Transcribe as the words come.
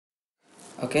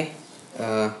Okay,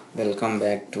 welcome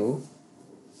back to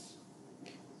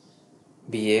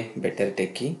Be a Better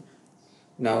Techie.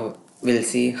 Now we'll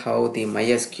see how the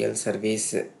MySQL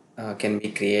service can be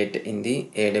created in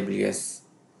the AWS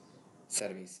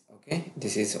service. Okay,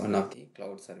 this is one of the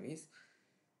cloud service.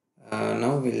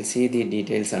 Now we'll see the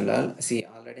details and all. See,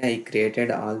 already I created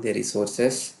all the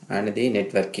resources and the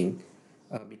networking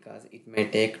because it may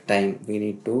take time. We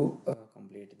need to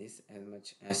complete this as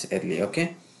much as early.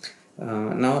 Okay.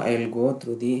 Now I will go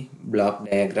through the block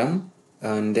diagram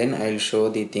and then I will show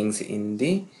the things in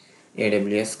the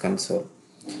AWS console.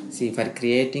 See, for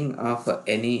creating of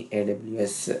any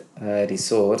AWS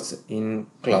resource in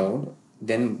cloud,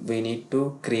 then we need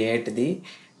to create the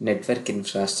network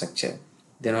infrastructure.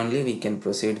 Then only we can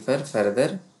proceed for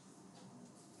further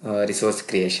resource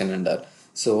creation and all.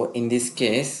 So in this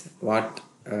case, what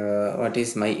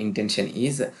is my intention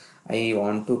is I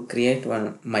want to create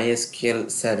one MySQL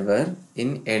server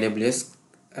in AWS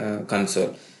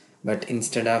console, but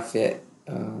instead of a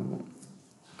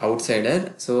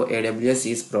outsider, so AWS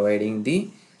is providing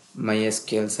the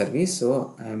MySQL service,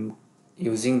 so I'm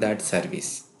using that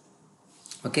service.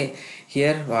 Okay,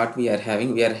 here what we are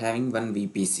having one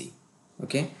VPC.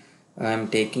 Okay, I'm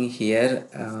taking here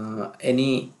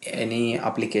any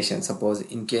application. Suppose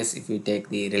in case if we take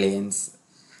the Reliance,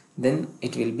 then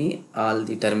it will be all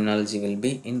the terminology will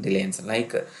be in Reliance,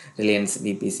 like Reliance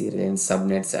VPC, Reliance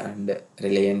subnets, and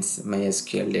Reliance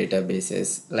MySQL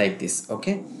databases, like this.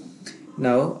 Okay,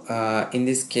 now in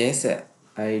this case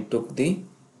I took the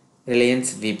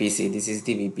Reliance VPC. This is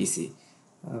the VPC.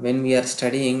 When we are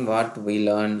studying, what we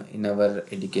learn in our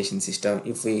education system,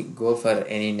 if we go for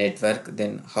any network,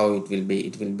 then how it will be?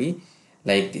 It will be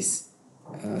like this.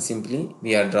 Simply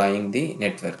we are drawing the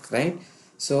network, right?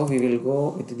 So we will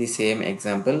go with the same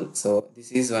example. So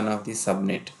this is one of the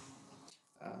subnet.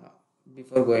 uh,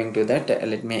 Before going to that,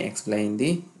 let me explain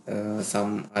the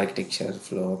some architecture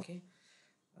flow. Okay,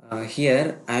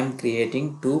 here I am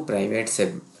creating two private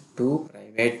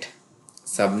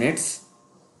subnets,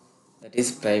 that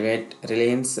is private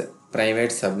Reliance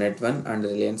private subnet 1 and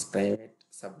Reliance private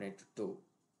subnet 2,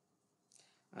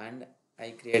 and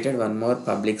I created one more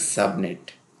public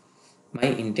subnet. My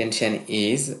intention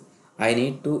is I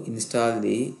need to install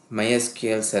the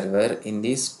MySQL server in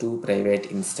these two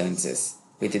private instances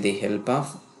with the help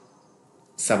of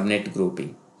subnet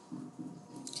grouping,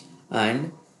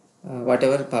 and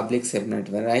whatever public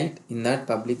subnet, right, in that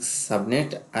public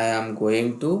subnet I am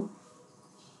going to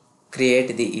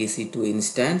create the EC2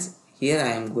 instance. Here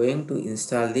I am going to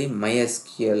install the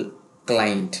MySQL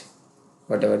client,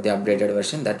 whatever the updated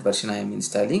version, that version I am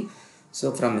installing.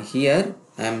 So from here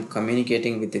I am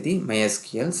communicating with the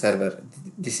MySQL server.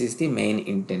 This is the main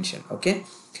intention. Okay,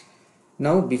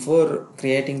 now before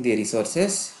creating the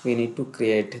resources we need to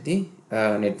create the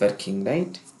networking,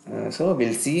 right? So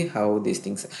we'll see how these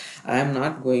things. I am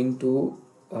not going to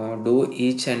do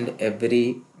each and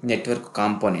every network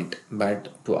component,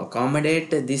 but to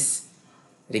accommodate this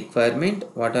requirement,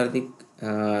 what are the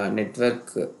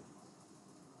network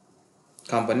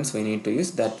components we need to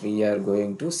use, that we are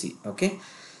going to see. Okay,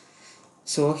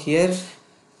 so here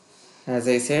as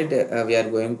I said, we are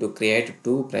going to create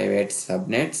two private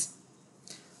subnets,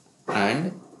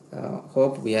 and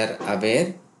hope we are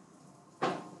aware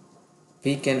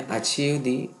we can achieve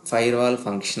the firewall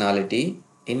functionality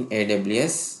in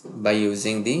AWS by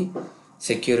using the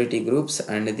security groups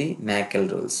and the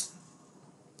NACL rules.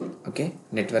 Okay,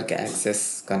 network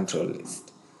access control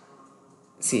list.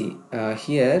 See,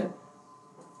 here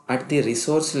at the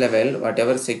resource level,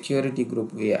 whatever security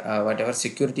group whatever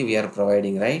security we are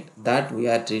providing, right, that we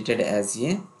are treated as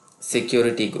a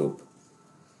security group.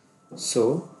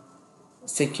 So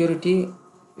security,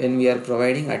 when we are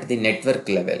providing at the network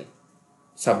level,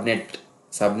 subnet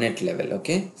level,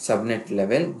 okay, subnet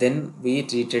level, then we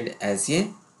treated as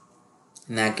a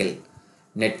NACL,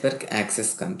 network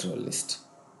access control list.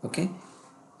 Okay,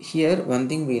 here one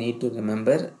thing we need to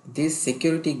remember, this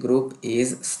security group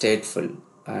is stateful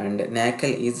and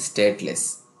NACL is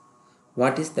stateless.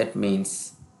 What is that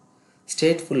means?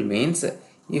 Stateful means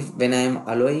if when I am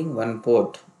allowing one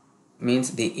port,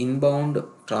 means the inbound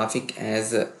traffic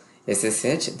as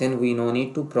SSH, then we no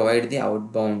need to provide the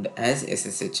outbound as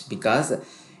SSH, because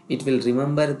it will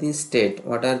remember the state,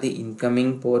 what are the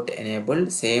incoming port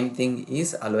enabled, same thing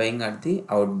is allowing at the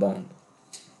outbound.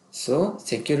 So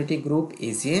security group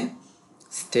is a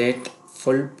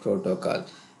stateful protocol,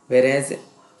 whereas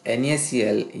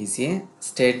NACL is a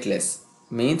stateless,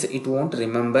 means it won't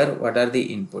remember what are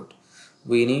the input.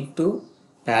 We need to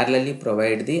parallelly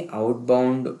provide the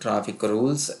outbound traffic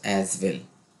rules as well.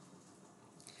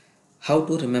 How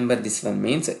to remember this one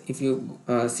means, if you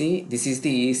see, this is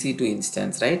the EC2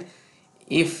 instance, right?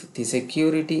 If the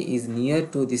security is near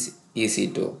to this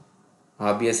EC2,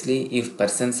 obviously if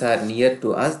persons are near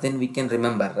to us, then we can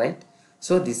remember, right?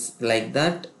 So this, like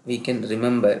that we can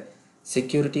remember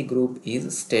security group is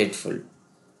stateful.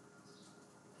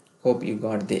 Hope you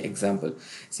got the example.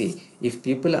 See, if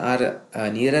people are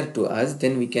nearer to us,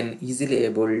 then we can easily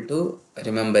able to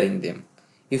remembering them.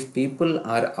 If people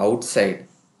are outside,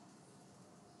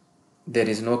 there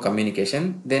is no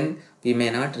communication, then we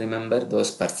may not remember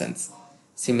those persons.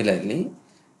 Similarly,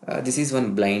 this is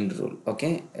one blind rule.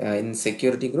 Okay, in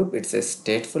security group it's a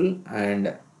stateful,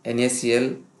 and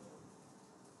NACL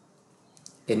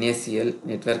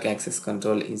network access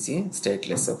control is a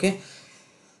stateless. Okay,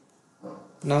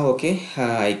 now okay,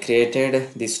 I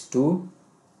created these three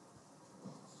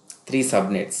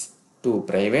subnets, two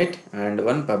private and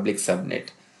one public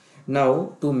subnet.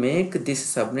 Now to make this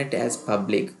subnet as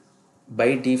public,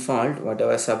 by default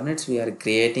whatever subnets we are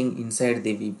creating inside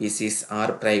the VPCs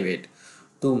are private.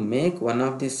 To make one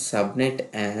of this subnet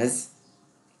as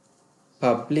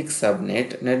public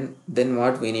subnet, then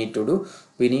what we need to do,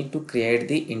 we need to create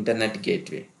the internet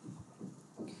gateway.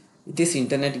 This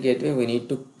internet gateway we need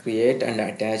to create and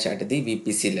attach at the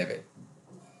VPC level.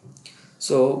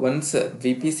 So once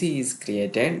VPC is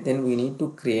created, then we need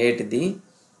to create the,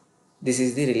 this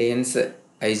is the Reliance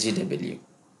IGW.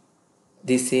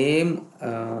 The same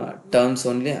terms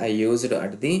only I used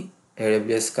at the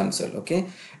AWS console. Okay,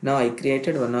 now I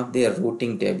created one of the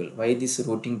routing table. Why this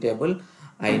routing table?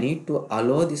 I need to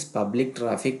allow this public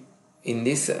traffic in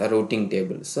this routing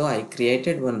table. So I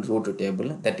created one route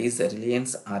table, that is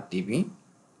Reliance RTB.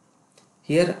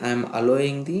 Here I am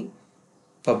allowing the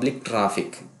public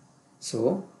traffic.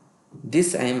 So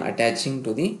this I am attaching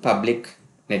to the public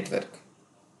network.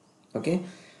 Okay,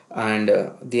 and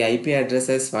the IP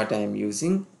addresses what I am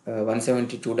using,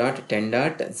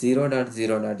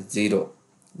 172.10.0.0.0,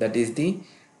 that is the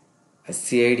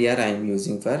CIDR I am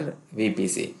using for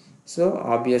VPC. So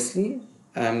obviously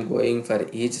I am going for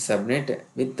each subnet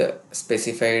with the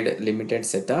specified limited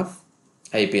set of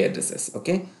IP addresses.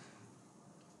 Okay,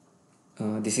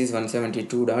 this is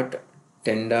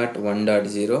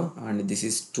 172.10.1.0, and this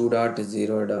is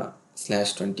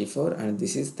 2.0/24, and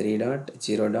this is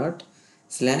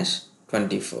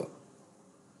 3.0/24.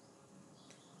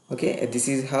 Okay, this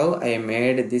is how I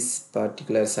made this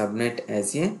particular subnet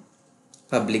as a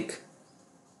public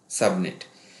subnet.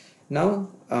 Now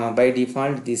by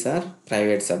default these are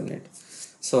private subnet.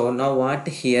 So now what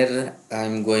here I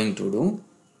am going to do,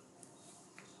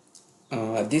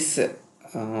 this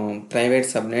private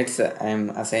subnets I am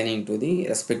assigning to the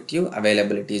respective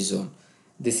availability zone.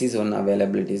 This is one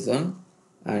availability zone,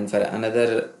 and for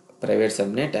another private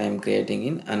subnet I am creating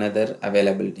in another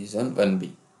availability zone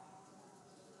 1B.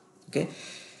 Okay,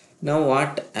 now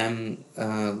what I am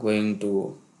going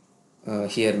to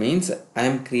here means I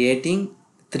am creating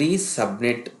three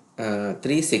subnet,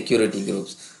 three security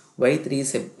groups. Why three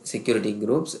security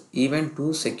groups? Even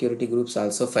two security groups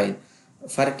also fine.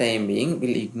 For time being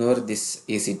we'll ignore this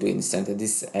EC2 instance.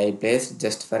 This I placed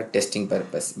just for testing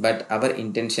purpose, but our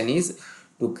intention is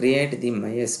to create the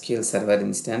MySQL server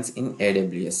instance in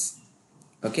AWS.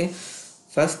 Okay,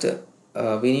 first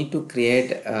we need to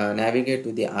create navigate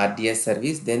to the RDS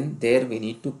service, then there we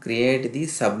need to create the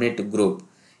subnet group.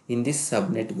 In this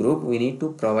subnet group we need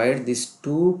to provide these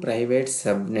two private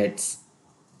subnets,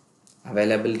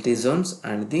 availability zones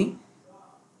and the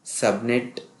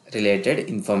subnet related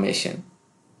information.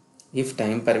 If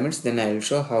time permits, then I will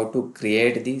show how to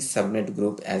create the subnet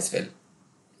group as well.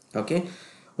 Okay,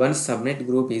 once subnet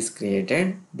group is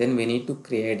created, then we need to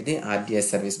create the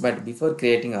RDS service. But before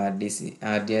creating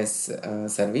RDS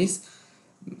service,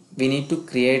 we need to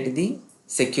create the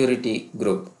security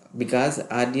group, because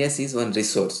RDS is one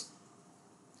resource.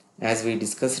 As we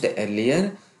discussed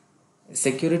earlier,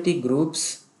 security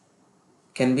groups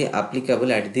can be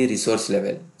applicable at the resource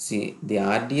level. See, the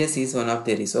RDS is one of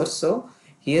the resource, so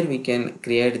here we can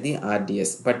create the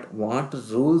RDS, but what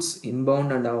rules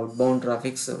inbound and outbound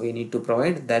traffics we need to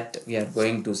provide, that we are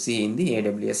going to see in the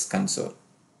AWS console.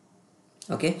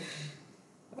 Okay,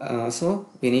 so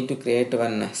we need to create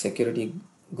one security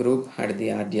group at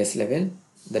the RDS level,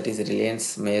 that is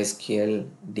Reliance MySQL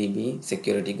DB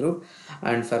security group.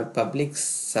 And for public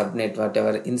subnet,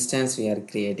 whatever instance we are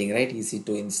creating, right,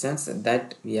 EC2 instance,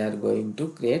 that we are going to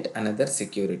create another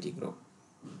security group.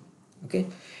 Okay,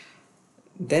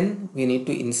 then we need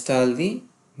to install the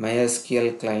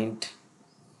mysql-client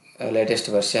latest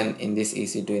version in this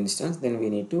EC2 instance. Then we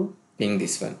need to ping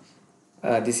this one.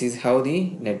 This is how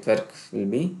the network will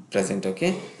be present.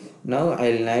 Okay, now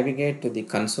I'll navigate to the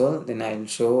console, then I'll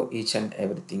show each and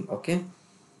everything. Okay,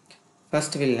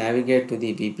 first we'll navigate to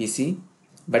the VPC,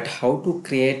 but how to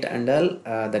create and all,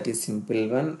 that is simple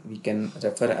one. We can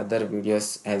refer other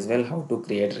videos as well, how to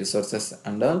create resources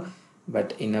and all,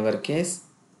 but in our case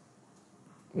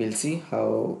we'll see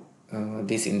how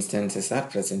these instances are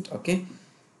present. Okay,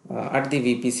 at the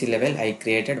VPC level I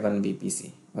created one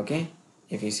VPC. Okay,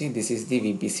 if you see, this is the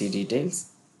VPC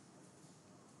details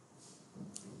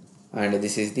and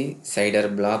this is the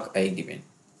CIDR block I given.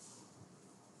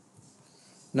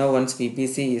 Now once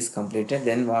VPC is completed,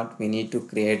 then what we need to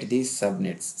create the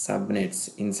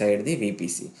subnets inside the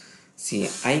VPC. See,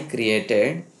 I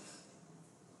created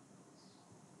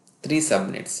 3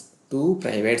 subnets, 2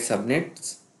 private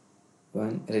subnets,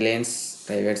 one Reliance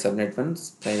private subnet 1,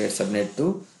 private subnet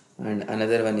 2, and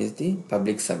another one is the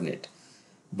public subnet.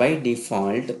 By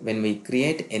default, when we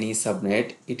create any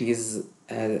subnet, it is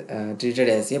treated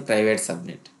as a private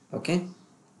subnet. Okay,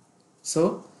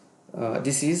 so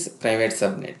this is private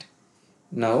subnet.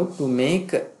 Now to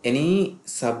make any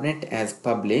subnet as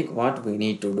public, what we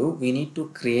need to do, we need to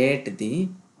create the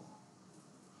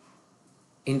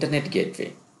internet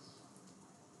gateway.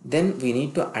 Then we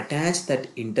need to attach that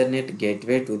internet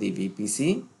gateway to the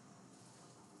VPC.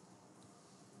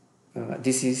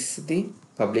 This is the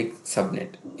public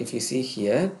subnet. If you see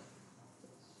here,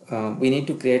 we need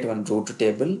to create one root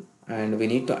table and we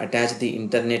need to attach the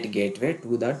internet gateway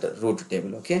to that root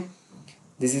table. Okay,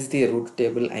 this is the root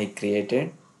table I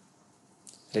created,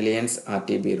 Reliance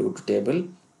RTB root table,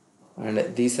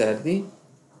 and these are the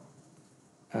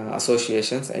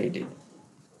associations I did.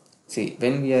 See,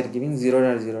 when we are giving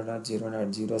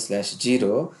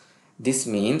 0.0.0.0/0, this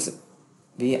means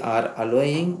we are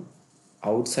allowing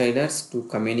outsiders to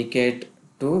communicate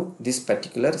to this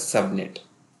particular subnet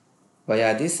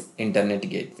via this internet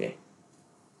gateway.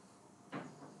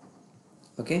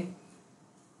 Okay,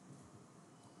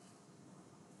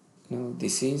 now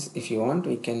this is, if you want,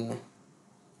 we can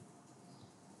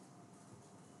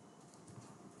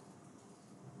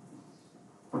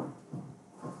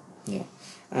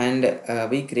and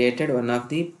we created one of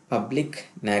the public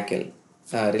NACL,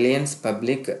 Reliance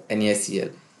Public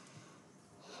NACL.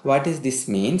 What is this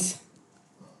means?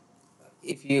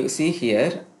 If you see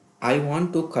here, I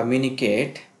want to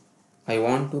communicate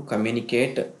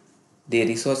the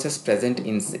resources present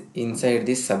inside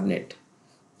this subnet.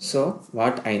 So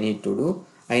what I need to do,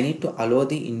 I need to allow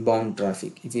the inbound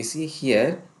traffic. If you see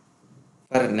here,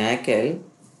 for NACL,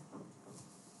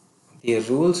 the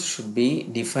rules should be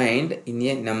defined in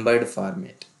a numbered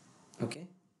format. Okay,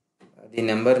 the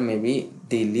number may be,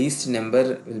 the least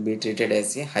number will be treated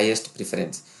as a highest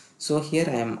preference. So here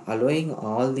I am allowing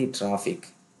all the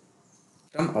traffic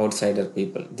from outsider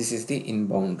people. This is the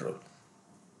inbound rule.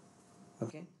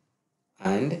 Okay,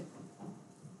 and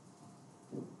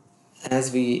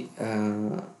as we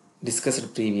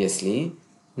discussed previously,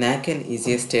 NACL is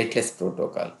a stateless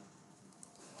protocol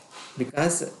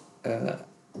because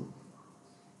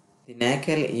the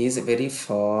NACL is very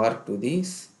far to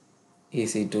this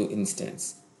EC2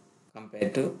 instance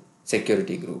compared to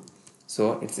security group.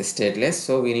 So it's stateless,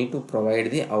 so we need to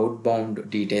provide the outbound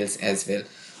details as well.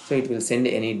 So it will send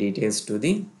any details to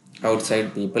the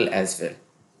outside people as well.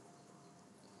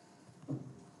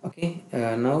 Okay,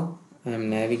 now I am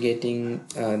navigating,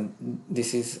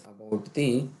 this is about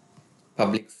the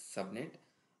public subnet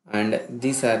and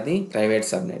these are the private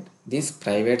subnet. These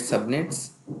private subnets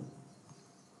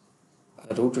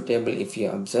root table, if you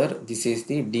observe, this is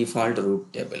the default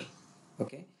root table.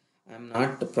 Okay, I am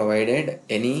not provided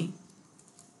any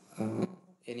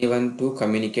anyone to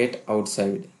communicate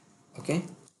outside. Okay,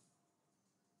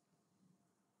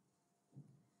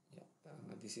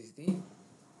 this is the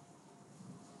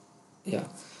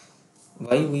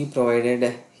why we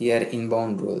provided here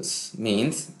inbound rules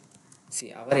means,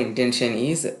 see, our intention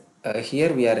is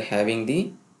here we are having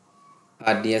the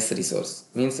RDS resource,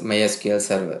 means MySQL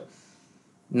server.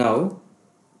 Now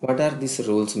what are these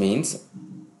rules means,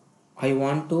 I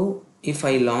want to, if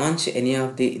I launch any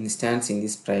of the instance in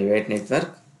this private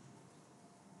network,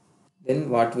 then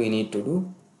what we need to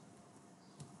do,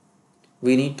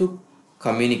 we need to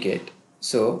communicate.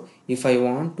 So if I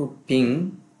want to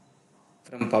ping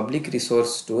from public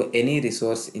resource to any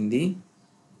resource in the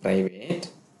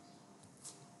private,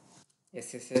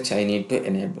 SSH I need to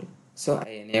enable. So I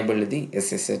enabled the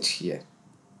SSH here.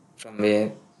 From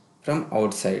where? From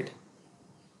outside.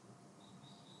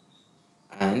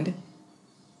 And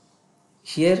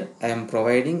here I am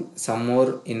providing some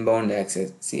more inbound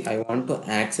access. See, I want to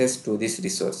access to this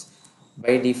resource.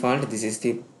 By default, this is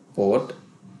the port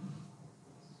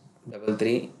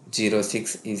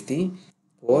 3306 is the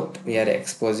port we are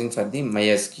exposing for the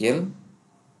MySQL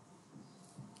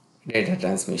data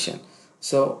transmission.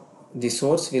 So the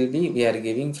source will be, we are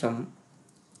giving from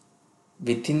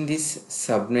within this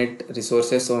subnet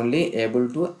resources only able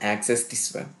to access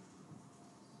this one.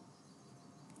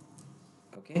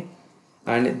 Okay,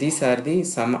 and these are the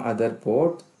some other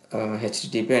port,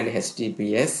 HTTP and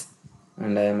HTTPS,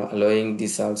 and I am allowing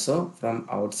this also from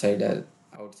outside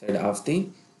of the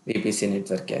VPC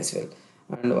network as well.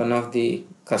 And one of the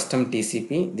custom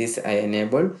TCP, this I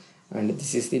enabled, and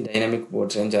this is the dynamic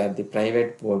port range or the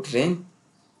private port range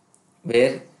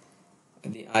where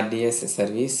the RDS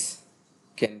service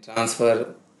can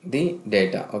transfer the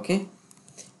data. Okay,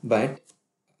 but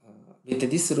with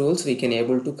these rules we can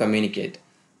able to communicate.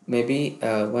 Maybe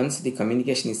once the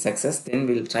communication is success, then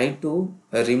we'll try to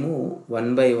remove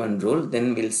one by one rule,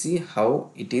 then we'll see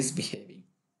how it is behaving.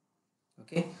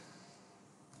 Okay,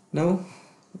 now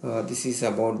this is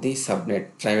about the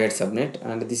subnet, private subnet,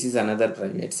 and this is another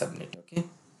private subnet. Okay,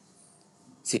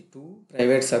 see, two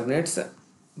private subnets,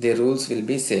 the rules will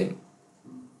be same.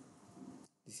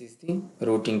 This is the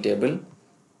routing table,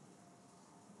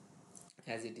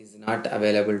 as it is not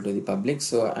available to the public,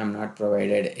 so I am not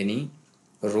provided any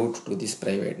route to this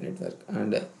private network,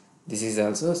 and this is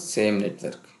also same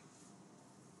network.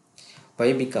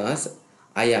 Why? Because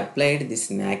I applied this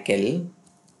NACL.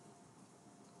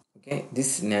 Okay,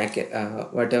 this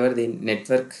NACL, whatever the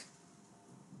network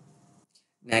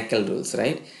NACL rules,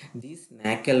 right? These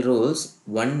NACL rules,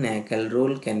 one NACL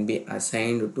rule can be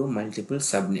assigned to multiple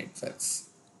subnetworks.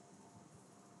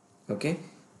 Okay,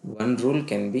 one rule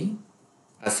can be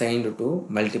assigned to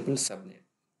multiple subnets.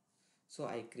 So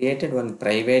I created one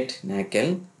private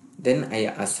NACL, then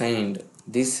I assigned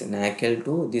this NACL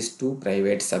to these two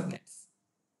private subnets.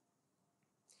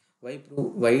 Why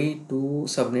two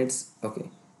subnets? Okay,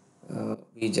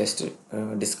 we just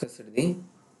discussed the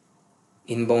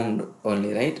inbound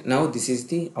only, right? Now this is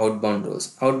the outbound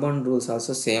rules. Outbound rules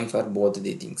also same for both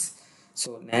the things.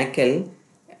 So NACL,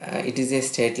 it is a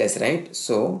stateless, right?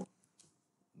 So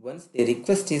once the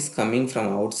request is coming from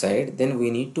outside, then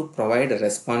we need to provide a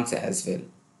response as well.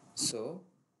 So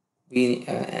we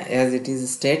as it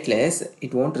is stateless,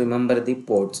 it won't remember the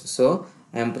ports, so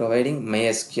I am providing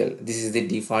MySQL. This is the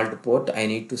default port. I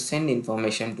need to send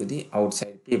information to the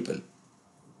outside people.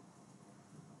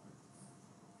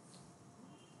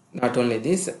 Not only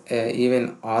this,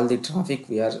 even all the traffic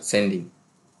we are sending.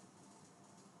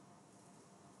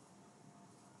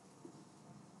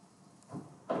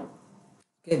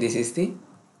 Okay, this is the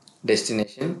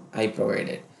destination I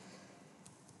provided.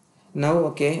 Now,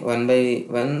 okay, one by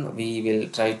one we will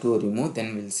try to remove,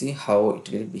 then we'll see how it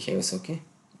will behave. Okay,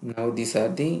 now these are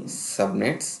the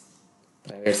subnets,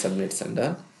 private subnets, and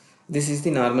all. This is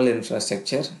the normal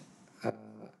infrastructure uh,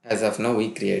 as of now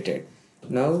we created.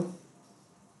 Now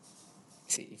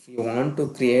see, if you want to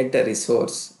create a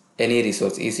resource, any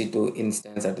resource EC2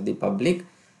 instance at the public,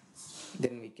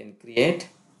 then we can create,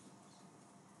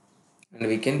 and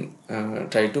we can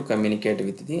try to communicate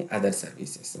with the other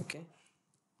services. Okay,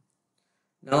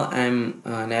 now I am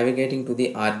navigating to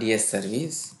the RDS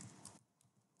service.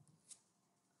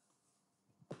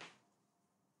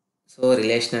 So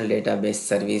relational database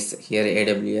service, here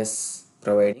AWS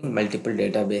providing multiple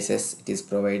databases, it is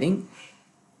providing,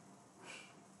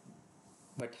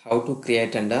 but how to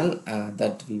create and all,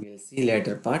 that we will see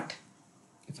later part.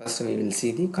 First we will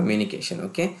see the communication.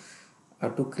 Okay,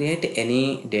 to create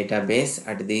any database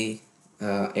at the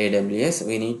AWS,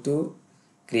 we need to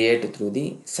create through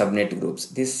the subnet groups.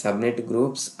 These subnet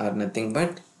groups are nothing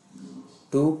but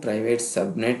two private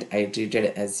subnet I treated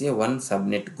as a one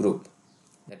subnet group.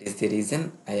 That is the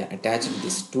reason I attached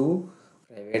these two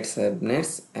private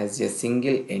subnets as a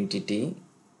single entity,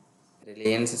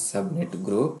 Reliance subnet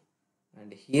group,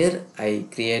 and here I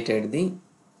created the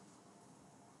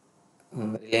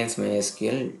Reliance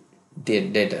MySQL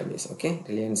database. Okay,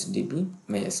 Reliance DB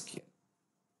MySQL.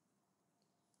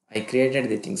 I created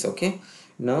the things. Okay,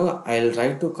 now I'll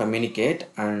try to communicate,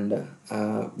 and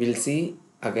we'll see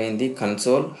again the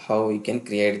console how we can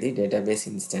create the database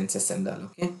instances and all.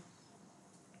 Okay,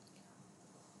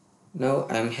 now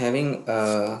I'm having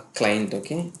a client.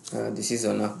 Okay, this is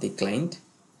one of the client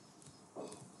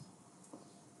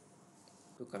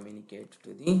to communicate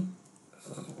to the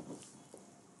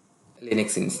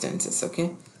Linux instances.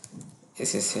 Okay,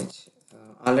 SSH.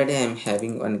 Already I'm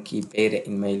having one key pair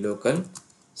in my local,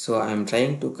 so I'm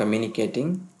trying to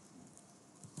communicating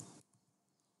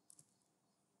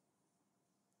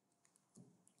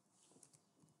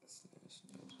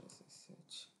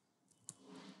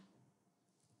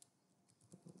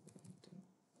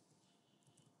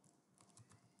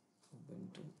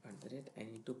I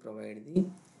need to provide the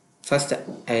first.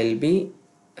 I'll be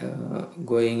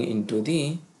going into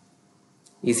the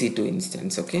EC2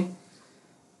 instance. Okay.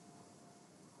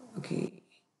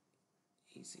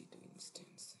 EC2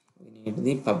 instance. We need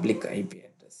the public IP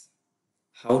address.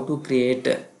 How to create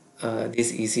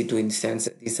this EC2 instance?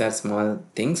 These are small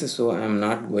things, so I am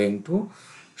not going to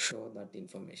show that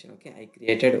information. Okay, I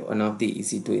created one of the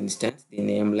EC2 instance. The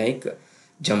name like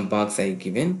jump box I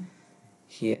given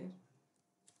here.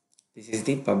 This is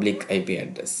the public IP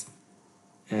address,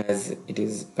 as it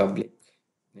is public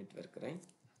network, right?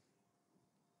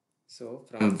 So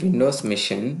from Windows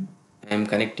machine, I am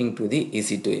connecting to the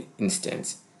EC2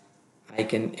 instance. I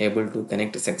can able to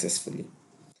connect successfully.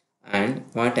 And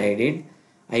what I did,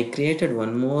 I created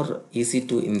one more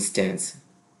EC2 instance,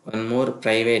 one more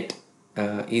private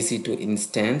EC2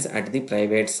 instance at the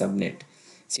private subnet.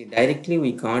 See, directly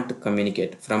we can't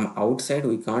communicate from outside,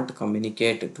 we can't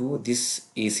communicate to this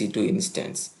EC2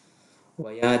 instance.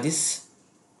 Via this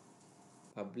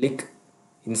public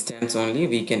instance only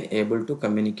we can able to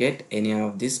communicate any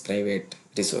of these private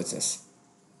resources,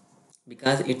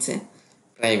 because it's a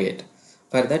private.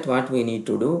 For that, what we need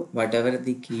to do, whatever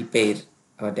the key pair,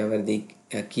 whatever the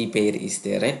key pair is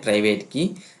there, right, private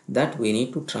key, that we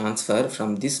need to transfer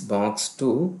from this box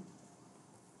to,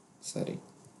 sorry,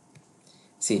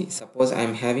 see, suppose I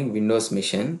am having Windows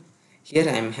machine, here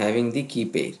I am having the key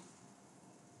pair.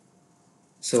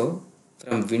 So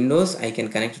from Windows I can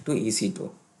connect to EC2.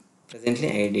 Presently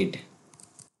I did,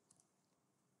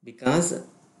 because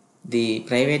the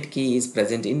private key is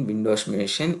present in Windows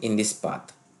machine in this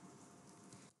path.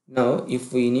 Now,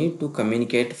 if we need to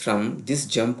communicate from this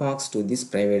jump box to this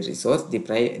private resource,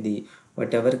 the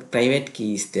whatever private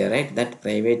key is there, right? That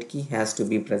private key has to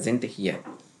be present here.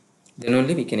 Then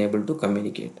only we can able to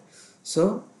communicate.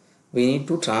 So we need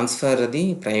to transfer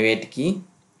the private key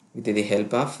with the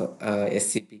help of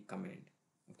scp command.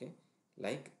 Okay,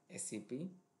 like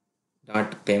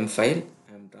scp.pem file.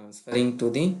 I am transferring to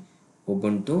the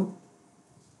Ubuntu.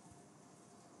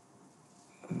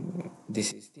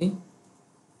 This is the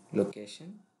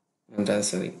location, and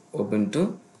sorry,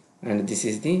 Ubuntu, and this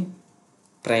is the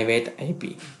private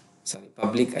IP, sorry,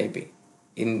 public IP.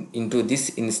 Into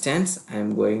this instance I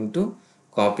am going to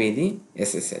copy the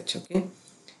SSH. Okay,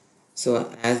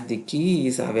 so as the key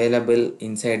is available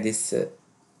inside this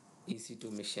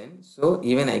EC2 machine, so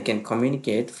even I can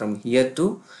communicate from here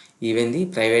to even the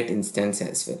private instance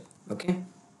as well. Okay,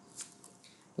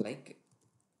 like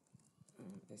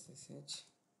SSH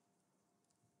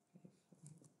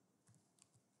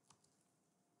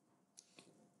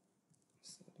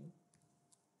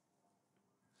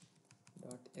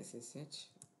 .ssh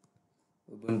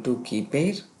Ubuntu key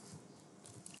pair,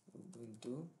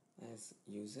 Ubuntu as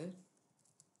user.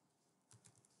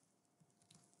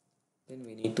 Then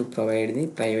we need to provide the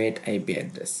private IP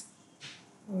address.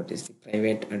 What is the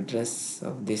private address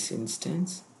of this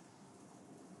instance?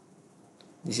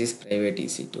 This is private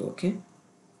EC2. Okay,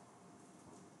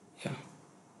 yeah,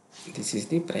 this is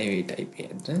the private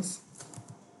IP address.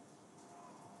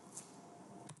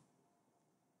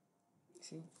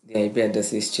 See, the IP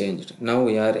address is changed. Now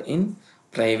we are in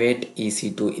private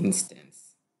EC2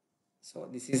 instance. So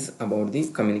this is about the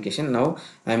communication. Now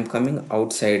I am coming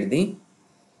outside the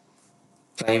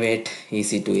private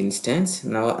EC2 instance.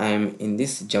 Now I am in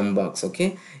this jump box.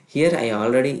 Okay, here I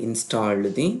already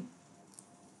installed the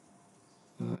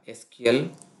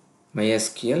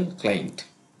mysql client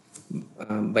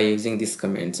by using these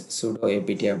commands sudo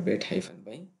apt update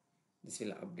 -y. This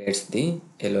will updates the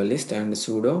hello list, and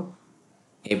sudo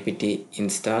apt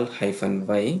install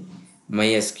 -y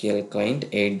mysql client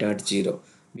 8.0,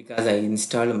 because I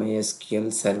installed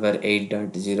mysql server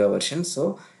 8.0 version,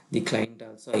 so the client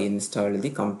also I installed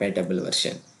the compatible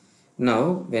version. Now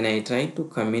when I try to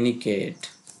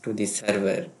communicate to the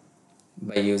server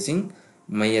by using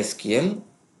mysql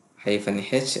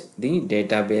 -h, the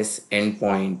database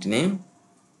endpoint name,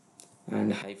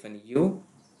 and -u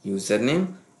username,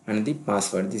 and the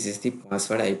password. This is the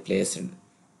password I placed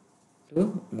to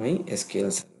my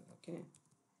SQL server. Okay,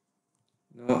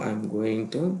 now I'm going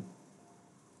to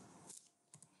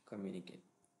communicate.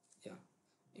 Yeah,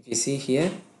 if you see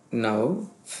here, now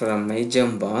from my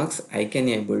jump box I can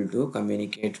able to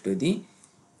communicate to the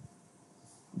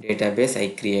database I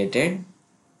created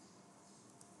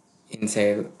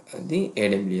inside the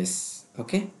AWS.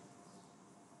 Okay,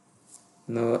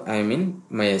 now I'm in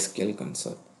MySQL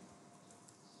console.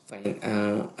 Fine.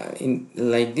 In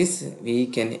like this we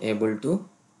can able to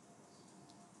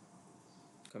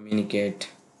communicate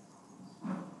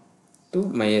to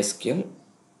MySQL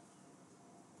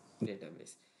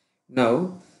database. Now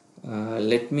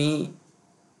let me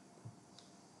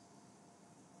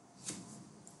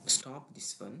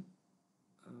this one.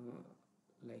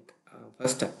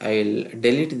 First I'll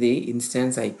delete the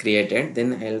instance I created, then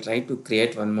I'll try to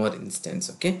create one more instance.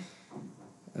 Okay,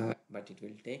 but it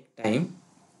will take time.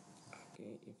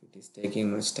 Okay, if it is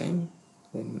taking much time,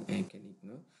 then I can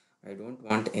ignore. I don't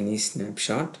want any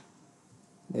snapshot.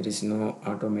 There is no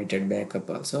automated backup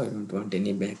also. I don't want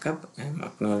any backup. I am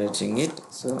acknowledging it,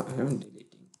 so I am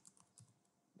deleting.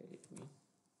 Delete me.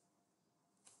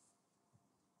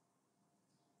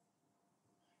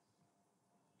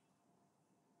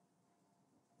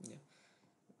 Yeah.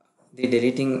 The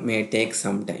deleting may take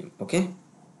some time. Okay,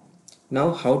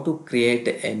 now how to create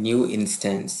a new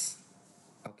instance.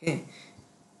 Okay,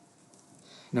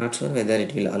 not sure whether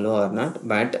it will allow or not,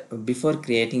 but before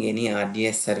creating any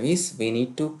RDS service we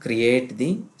need to create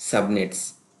the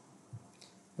subnets.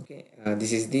 Okay,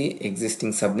 this is the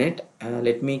existing subnet.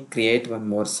 Let me create one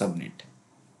more subnet.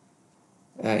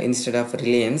 Instead of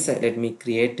Reliance, let me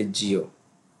create Geo.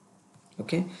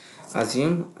 Okay,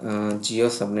 assume Geo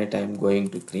subnet I am going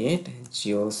to create.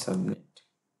 Geo subnet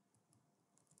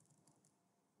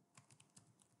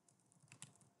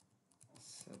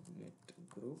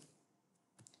group,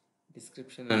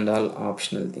 description and all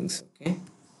optional things. Okay,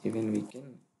 even we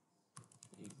can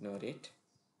ignore it.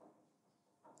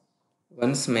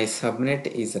 Once my subnet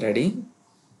is ready,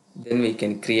 then we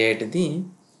can create the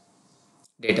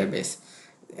database.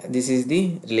 This is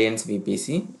the Reliance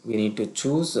VPC. We need to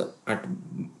choose at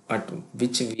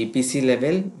which VPC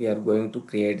level we are going to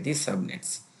create the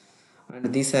subnets,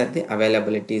 and these are the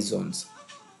availability zones.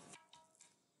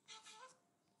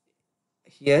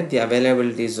 Here the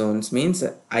availability zones means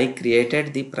I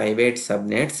created the private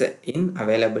subnets in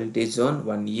availability zone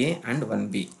 1A and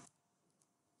 1B.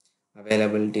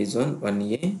 Availability zone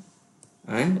 1A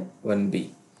and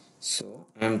 1B. So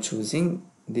I am choosing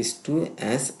these two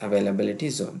as availability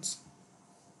zones.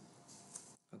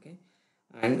 Okay,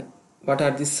 and what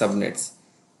are these subnets?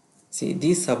 See,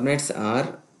 these subnets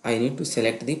are, I need to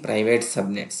select the private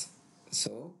subnets.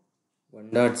 So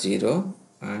 1.0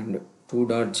 and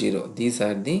 2.0, these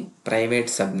are the private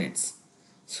subnets.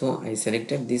 So I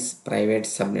selected these private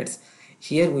subnets.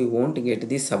 Here we won't get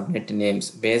the subnet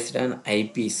names based on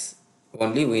IPs.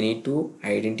 Only we need to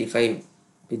identify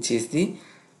which is the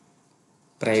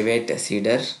private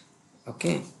seeder.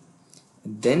 Okay,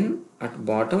 then at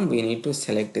bottom we need to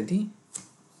select the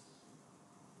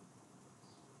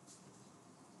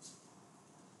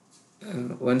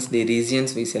once the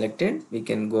regions we selected, we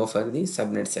can go for the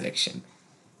subnet selection.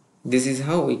 This is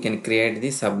how we can create the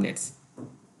subnets.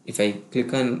 If I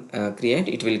click on create,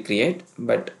 it will create,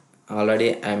 but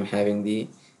already I am having the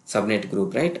subnet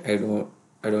group, right? I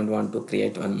don't want to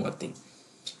create one more thing.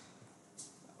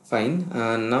 Fine.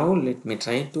 Now let me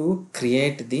try to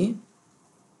create the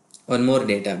one more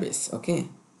database. Okay,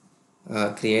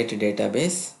 create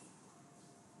database.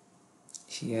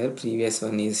 Here previous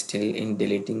one is still in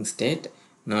deleting state.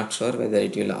 Not sure whether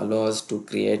it will allow us to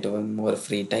create one more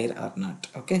free tier or not.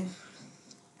 Okay,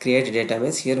 create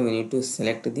database. Here we need to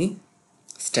select the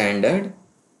standard,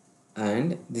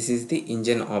 and this is the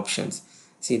engine options.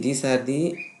 See, these are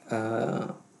the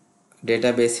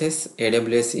databases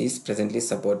AWS is presently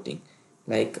supporting,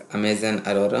 like Amazon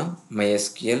Aurora,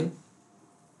 MySQL,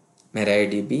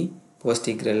 MariaDB,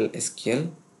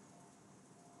 PostgreSQL,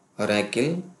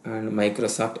 Oracle, and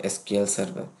Microsoft SQL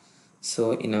Server.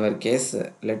 So in our case,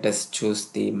 let us choose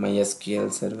the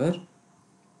MySQL Server,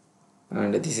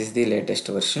 and this is the latest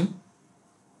version.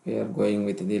 We are going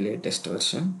with the latest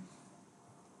version.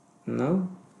 Now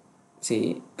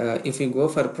see, if we go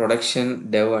for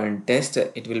production, dev and test,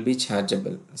 it will be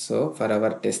chargeable. So for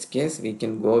our test case, we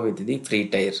can go with the free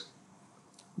tier.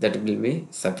 That will be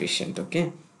sufficient.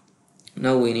 Okay,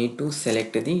 now we need to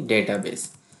select the database,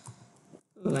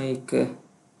 like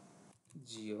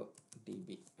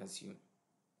GeoDB. Assume,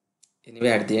 anyway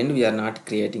at the end we are not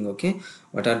creating. Okay,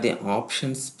 what are the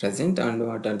options present and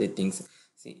what are the things?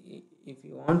 See, if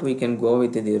you want, we can go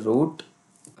with the root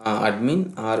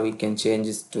admin, or we can change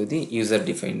it to the user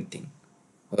defined thing,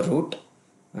 root,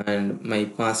 and my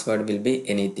password will be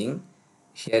anything.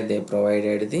 Here they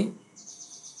provided the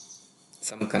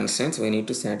some constraints. We need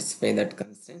to satisfy that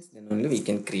constraints, then only we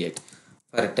can create.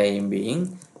 For time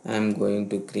being, I am going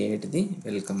to create the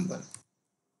welcome one.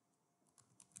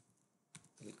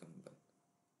 Welcome one.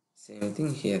 Same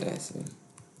thing here as well.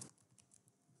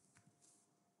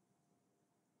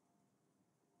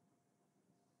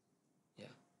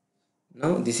 Yeah.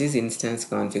 Now this is instance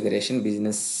configuration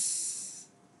business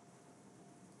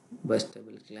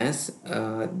bustable class.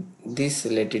 This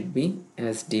let it be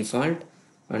as default,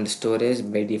 and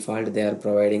storage by default they are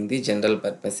providing the general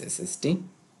purpose SSD.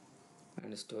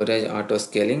 And storage auto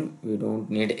scaling, we don't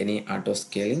need any auto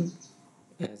scaling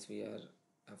as we are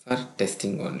for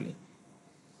testing only.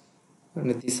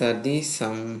 And these are the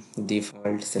some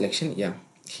default selection. Yeah,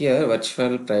 here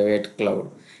virtual private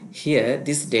cloud, here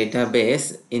this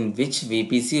database in which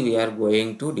VPC we are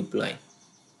going to deploy,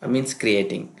 I means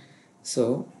creating.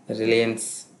 So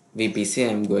Reliance VPC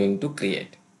I am going to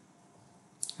create,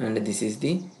 and this is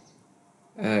the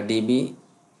DB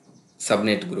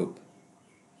subnet group.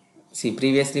 See,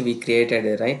 previously we created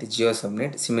a right geo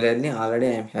subnet. Similarly, already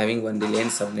I am having one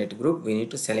Reliance subnet group. We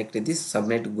need to select this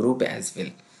subnet group as well.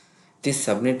 This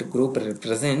subnet group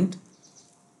represent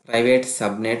private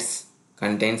subnets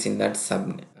contains in that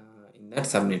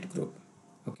subnet group.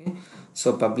 Okay,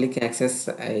 so public access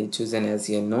I chosen as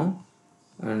a no,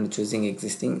 and choosing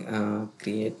existing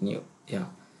create new. Yeah,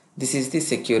 this is the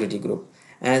security group.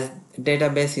 As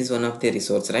database is one of the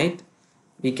resource, right?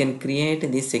 We can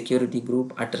create the security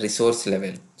group at resource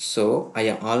level. So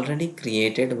I already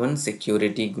created one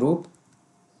security group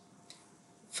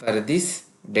for this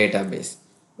database.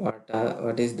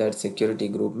 What is that security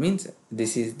group means?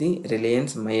 This is the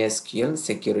Reliance MySQL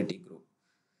security group.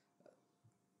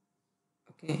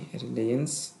 Okay,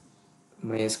 Reliance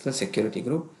MySQL security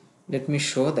group. Let me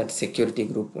show that security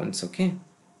group once. Okay,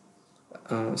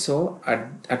 so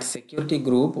at security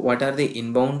group, what are the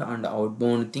inbound and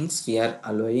outbound things we are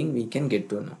allowing, we can get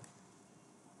to know.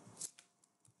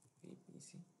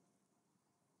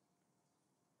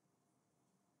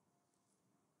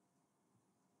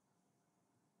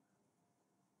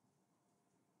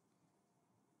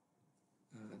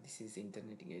 This is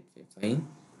internet gateway, fine.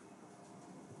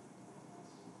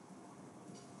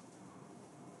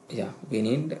 Yeah, we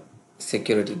need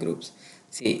security groups.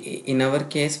 See, in our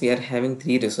case we are having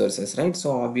three resources, right?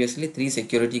 So obviously three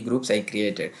security groups I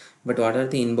created, but what are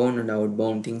the inbound and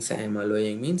outbound things I am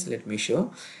allowing means, let me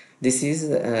show. This is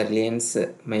Reliance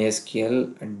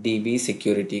MySQL DB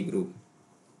security group.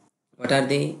 What are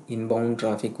the inbound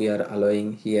traffic we are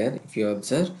allowing here? If you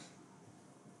observe,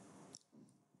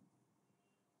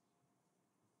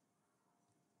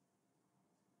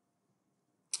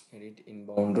 edit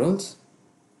inbound roles.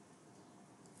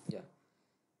 Yeah,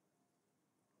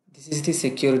 this is the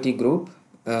security group.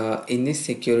 In this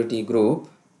security group,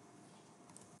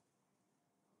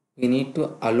 we need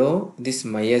to allow this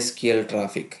MySQL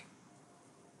traffic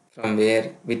from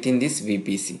where within this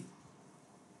VPC.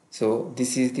 So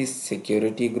this is the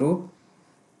security group.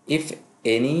 If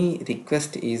any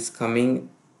request is coming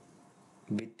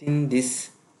within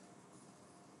this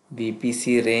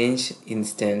VPC range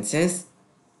instances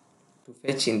to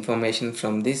fetch information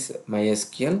from this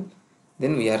MySQL,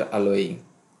 then we are allowing.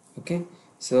 Okay,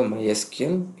 so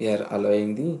MySQL we are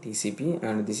allowing the TCP,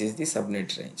 and this is the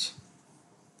subnet range.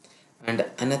 And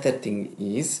another thing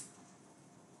is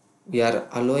we are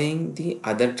allowing the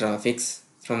other traffics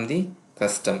from the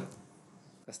custom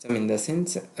in the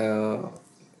sense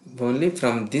only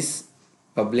from this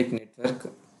public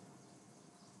network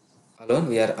alone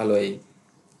we are allowing.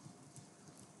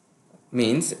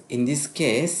 Means in this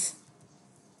case,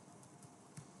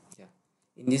 yeah,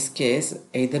 in this case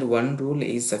either one rule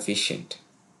is sufficient,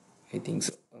 I think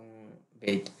so.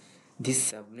 Wait,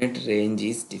 this subnet range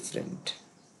is different,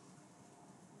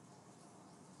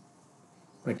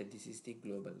 but this is the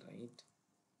global, right?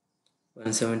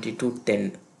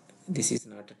 172.10, this is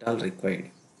not at all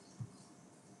required.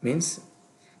 Means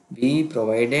we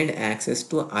provided access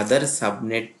to other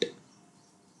subnet,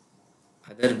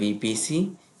 other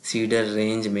VPC Cedar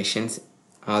range machines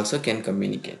also can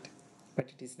communicate, but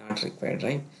it is not required,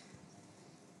 right?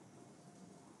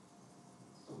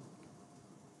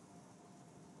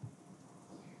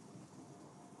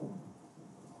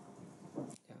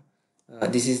 Yeah.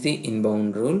 This is the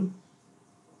inbound rule.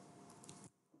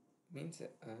 Means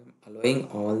allowing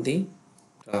all the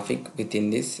traffic within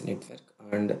this network,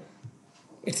 and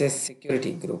it's a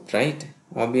security group, right?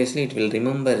 Obviously it will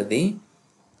remember the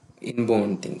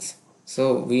inbound things,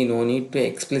 so we no need to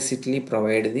explicitly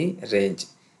provide the range.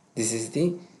 This is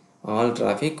the all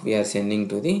traffic we are sending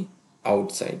to the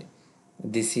outside.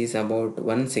 This is about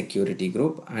one security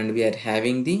group, and we are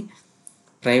having the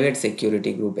private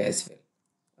security group as well,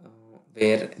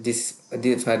 where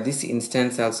for this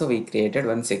instance also we created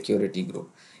one security group.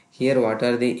 Here what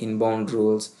are the inbound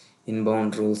rules?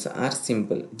 Inbound rules are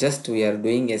simple, just we are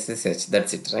doing SSH,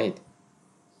 that's it, right?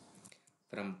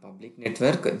 From public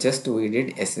network just we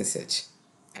did SSH.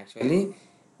 Actually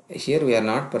here we are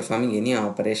not performing any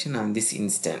operation on this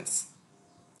instance,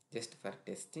 just for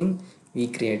testing we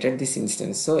created this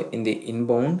instance. So in the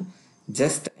inbound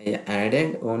just I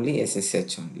added only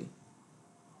SSH only.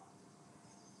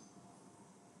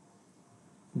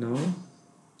 Now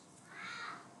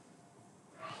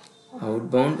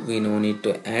outbound we no need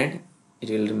to add, it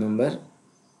will remember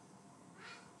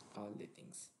all the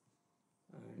things.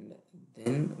 And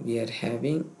then we are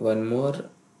having one more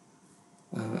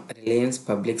Reliance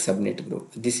public subnet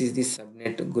group. This is the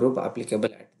subnet group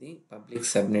applicable at the public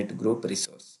subnet group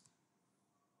resource.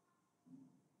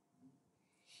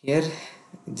 Here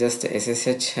just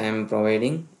SSH I am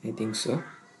providing, I think so.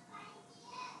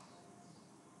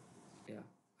 Yeah.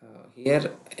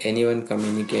 Here anyone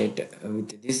communicate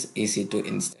with this EC2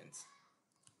 instance.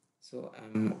 So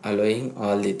I'm allowing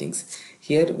all the things.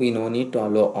 Here we no need to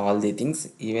allow all the things.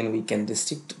 Even we can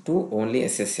restrict to only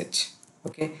SSH.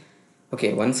 Okay.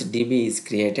 Okay. Once DB is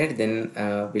created, then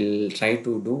we'll try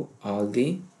to do all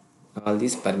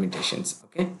these permutations.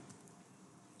 Okay.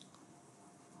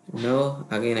 Now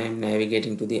again I am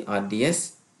navigating to the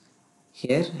RDS.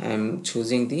 Here I am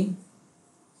choosing the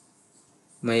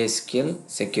MySQL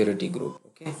security group.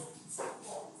 Okay.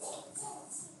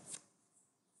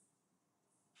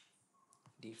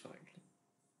 Default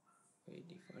by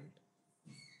default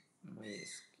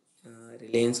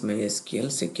Reliance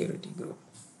MySQL security group.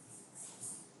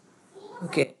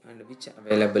 Okay, and which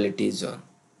availability zone?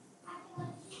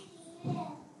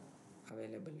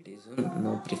 Availability zone,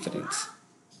 no preference.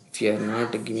 If you are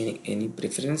not giving any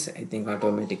preference, I think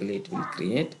automatically it will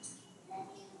create.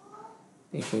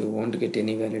 If you won't get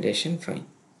any validation, fine.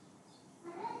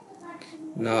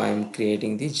 Now I am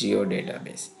creating the geo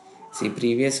database. See,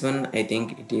 previous one I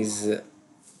think it is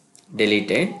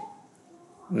deleted.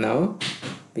 Now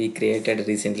we created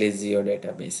recently geo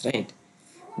database, right?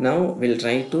 Now we'll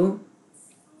try to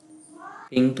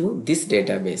ping to this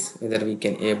database whether we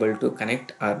can able to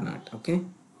connect or not. Okay.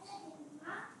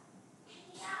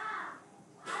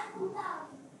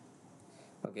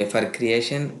 Okay, for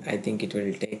creation I think it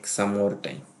will take some more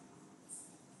time.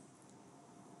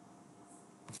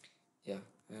 Yeah,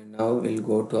 and now we'll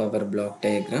go to our block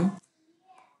diagram.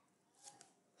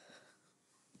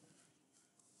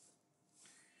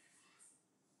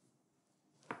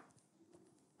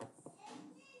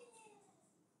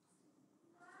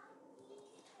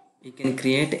 We can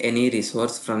create any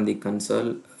resource from the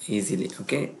console easily.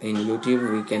 Okay, in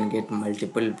YouTube we can get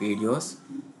multiple videos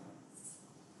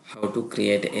how to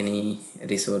create any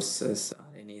resources or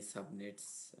any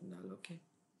subnets and all. Okay,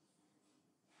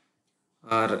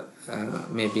 or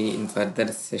maybe in further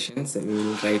sessions we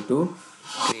will try to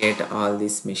create all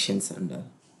these machines and all.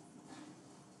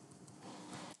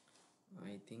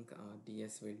 I think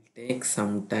RDS will take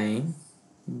some time.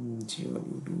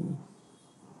 GODB.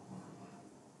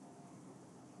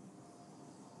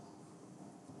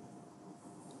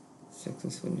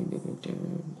 Successfully deleted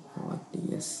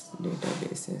RDS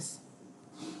databases.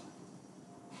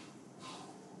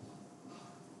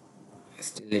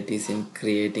 Still it is in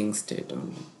creating state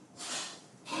only.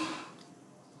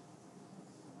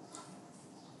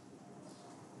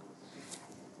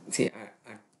 See,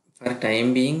 for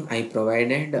time being I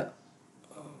provided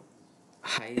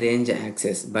high range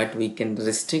access, but we can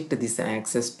restrict this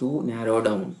access to narrow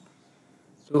down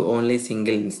to only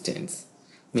single instance.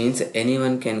 Means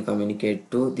anyone can communicate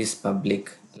to this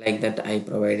public, like that I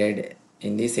provided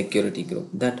in the security group,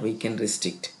 that we can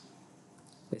restrict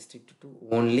to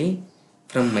only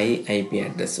from my IP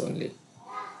address only.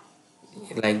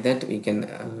 Like that we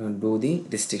can do the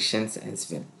restrictions as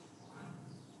well.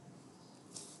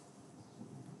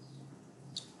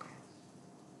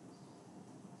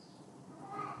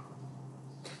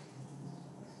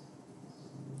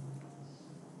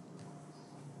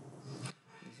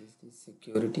 This is the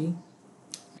security,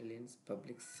 Reliance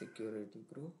public security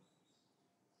group.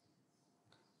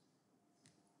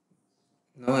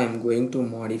 Now I am going to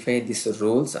modify these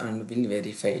rules and will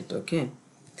verify it. Okay,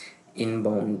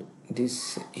 inbound,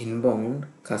 this inbound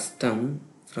custom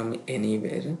from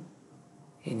anywhere,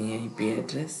 any IP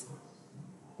address.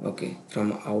 Okay,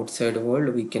 from outside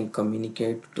world we can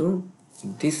communicate to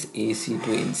this EC2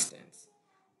 instance.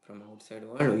 From outside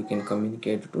world we can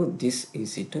communicate to this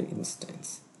EC2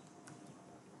 instance.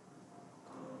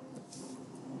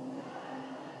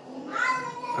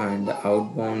 And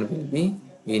outbound will be,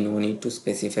 we no need to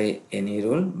specify any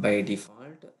rule. By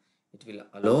default it will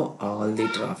allow all the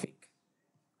traffic.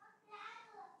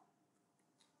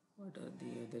 What are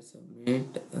the other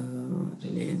subnet?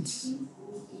 Reliance.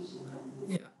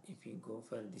 Yeah, if you go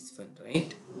for this one,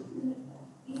 right,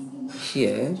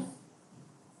 here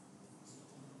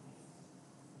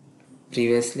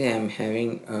previously I am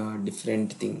having a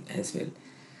different thing as well.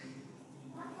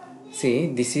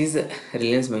 See, this is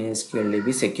Reliance MySQL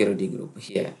DB security group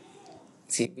here.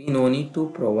 See, we no need to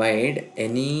provide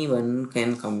anyone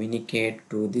can communicate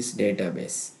to this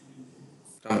database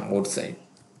from outside,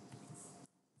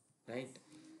 right?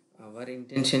 Our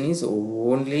intention is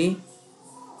only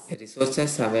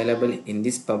resources available in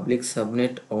this public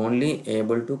subnet only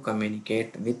able to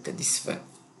communicate with this one.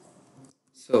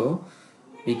 So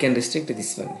we can restrict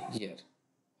this one here,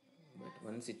 but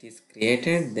once it is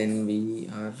created, then we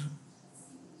are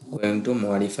going to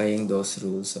modifying those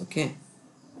rules. Okay.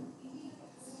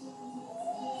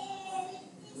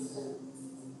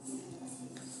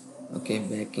 Okay,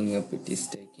 backing up it is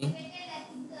taking.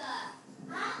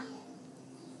 Yeah.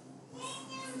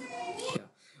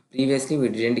 Previously we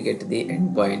didn't get the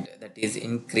endpoint, that is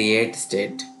in create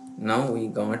state. Now we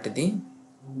got the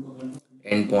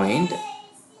endpoint.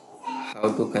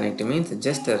 How to connect means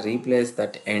just replace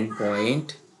that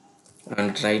endpoint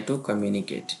and try to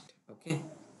communicate it. Okay.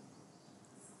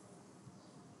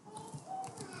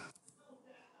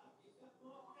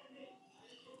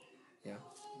 Yeah.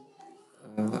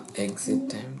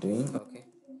 Exit I'm doing. Okay.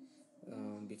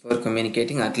 Before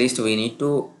communicating, at least we need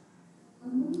to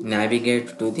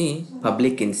navigate to the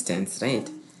public instance, right?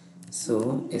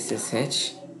 So ssh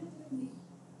ssh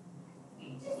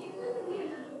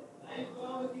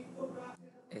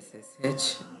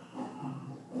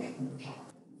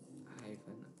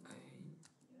hyphen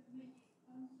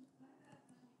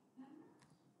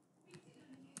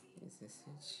I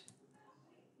ssh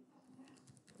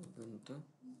ubuntu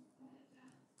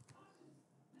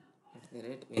at the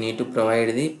rate. We need to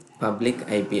provide the public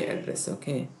IP address.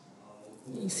 Okay.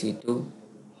 EC2.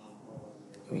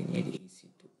 We need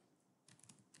EC2.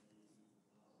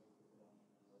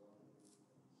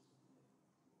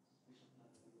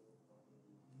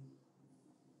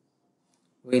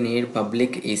 We need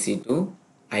public EC2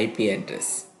 IP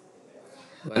address.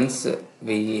 Once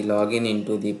we log in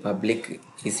into the public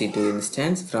EC2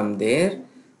 instance, from there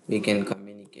we can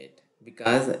communicate,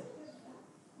 because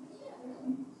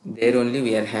there only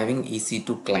we are having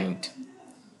EC2 client.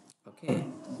 Okay.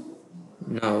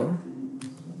 Now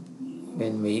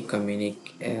when we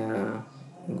communicate,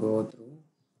 go through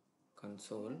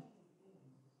console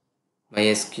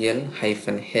mysql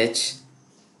hyphen h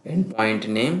endpoint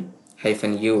name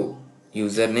hyphen u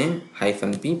username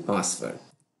hyphen p password.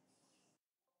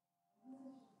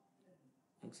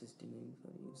 Existing name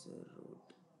for user root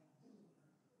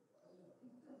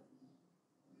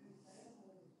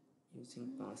using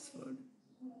password.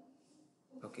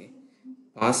 Okay,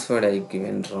 password I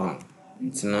given wrong.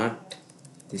 It's not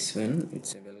this one,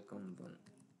 it's a welcome one.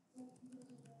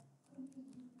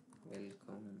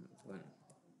 Welcome one.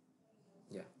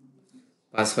 Yeah,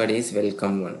 password is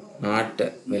welcome one, not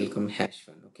welcome hash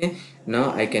one. Okay,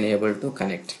 now I can able to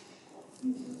connect.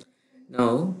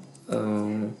 Now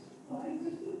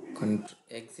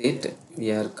exit, we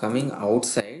are coming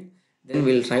outside, then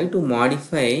we'll try to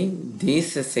modify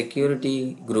this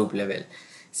security group level.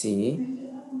 See,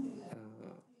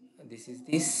 this is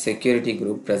the security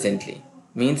group presently,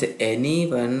 means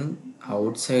anyone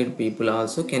outside people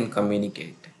also can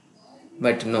communicate,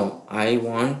 but no, I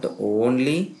want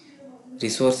only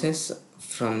resources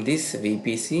from this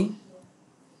VPC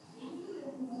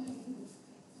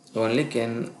only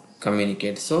can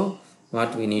communicate. So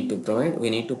what we need to provide, we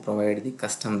need to provide the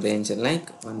custom range like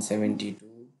 172.10.0/0/16.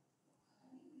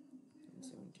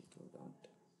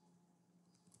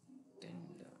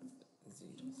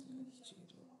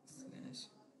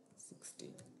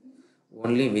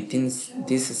 Only within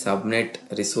this subnet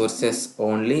resources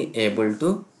only able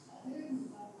to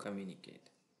communicate.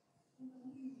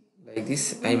 Like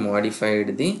this I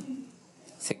modified the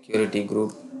security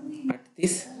group at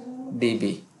this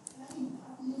DB.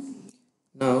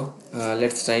 Now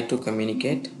let's try to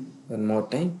communicate one more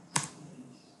time.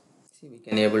 See, we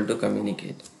can able to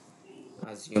communicate.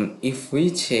 Assume if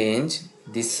we change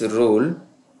this rule,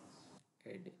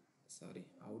 sorry,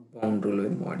 outbound rule we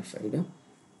modified.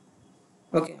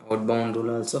 Okay, outbound rule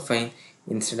also fine.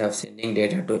 Instead of sending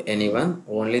data to anyone,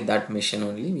 only that machine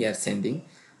only we are sending.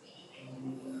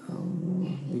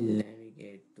 We'll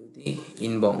navigate to the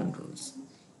inbound rules.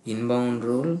 Inbound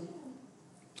rule,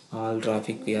 all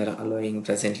traffic we are allowing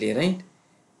presently, right?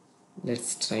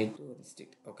 Let's try to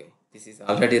restrict. Okay, this is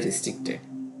already restricted.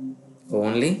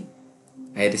 Only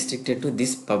I restricted to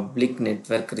this public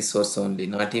network resource only,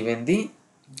 not even the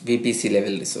VPC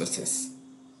level resources.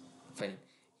 Fine.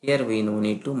 Here we no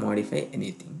need to modify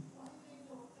anything.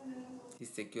 The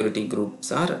security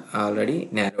groups are already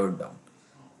narrowed down.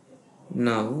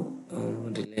 Now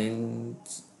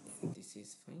Reliance, this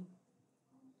is fine.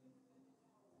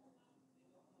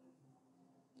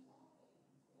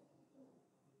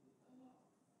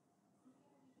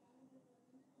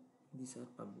 these are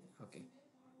public. Okay,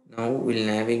 now we'll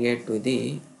navigate to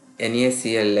the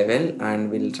NACL level and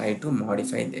we'll try to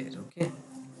modify there. Okay,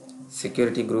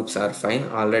 security groups are fine,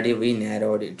 already we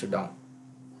narrowed it down.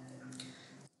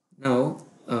 Now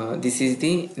this is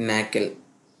the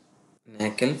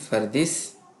NACL for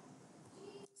this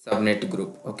subnet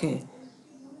group. Okay,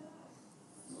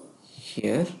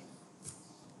 here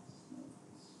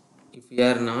if we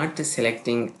are not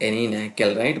selecting any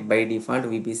NACL, right, by default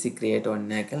VPC create one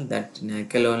NACL, that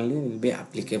NACL only will be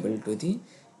applicable to the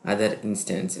other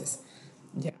instances.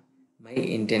 Yeah, my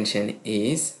intention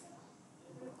is,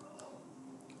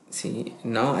 see,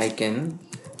 now I can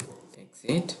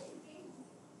exit.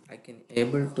 I can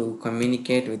able to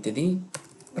communicate with the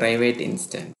private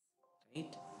instance,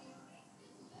 right?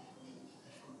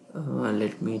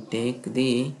 Let me take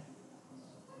the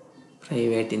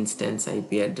private instance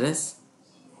IP address.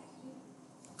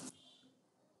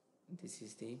 This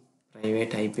is the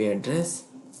private IP address.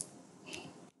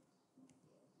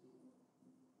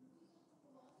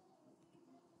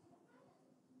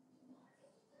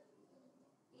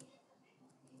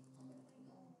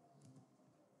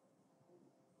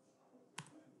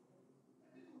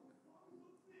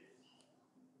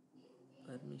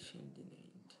 Permission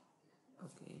denied.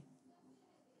 Okay,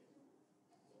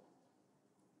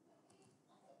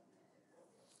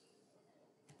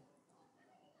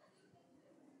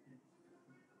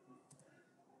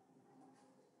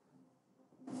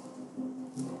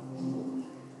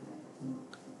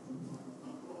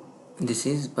 this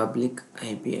is public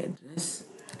IP address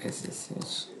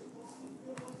SSH -i.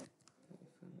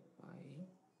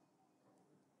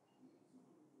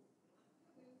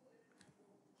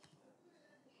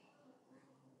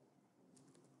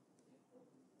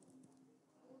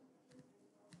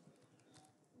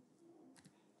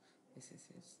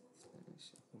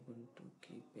 SSH/ubuntu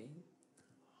keypay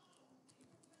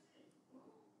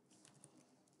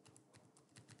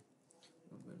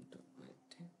ubuntu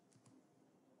privte.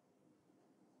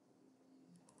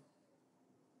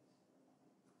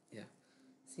 Yeah,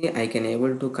 see, I can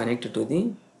able to connect to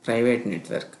the private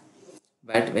network,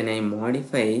 but when I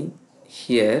modify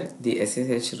here the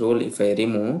SSH role, if I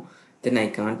remove, then I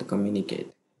can't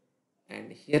communicate.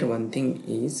 And here one thing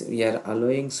is we are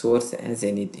allowing source as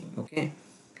anything. Okay,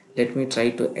 let me try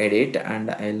to edit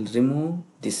and I'll remove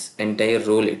this entire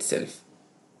role itself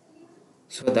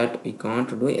so that we can't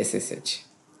do SSH.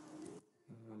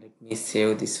 Let me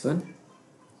save this one,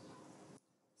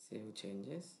 save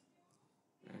changes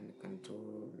and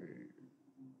control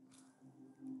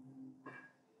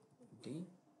D.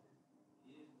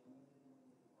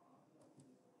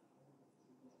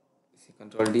 See,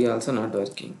 control D also not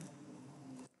working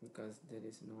because there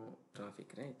is no traffic,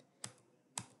 right?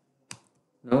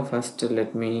 Now first let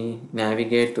me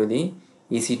navigate to the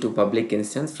EC2 public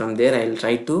instance. From there I will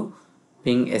try to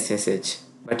ping SSH,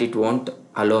 but it won't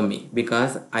allow me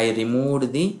because I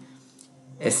removed the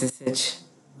SSH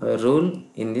rule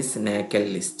in this NACL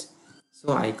list, so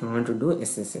I can't do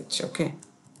SSH. Okay,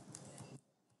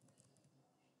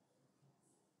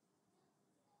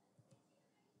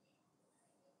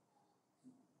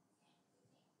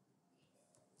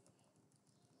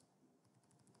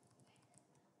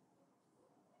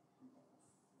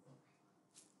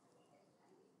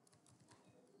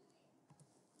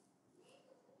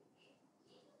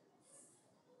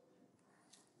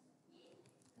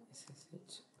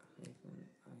 SSH -i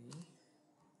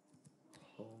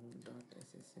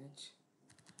home.ssh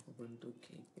ubuntu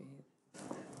keypay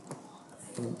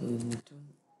ubuntu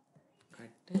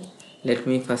at. Let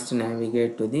me first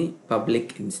navigate to the public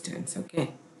instance. Okay,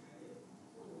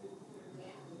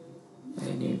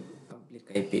 I need public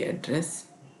IP address.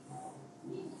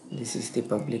 This is the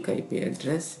public IP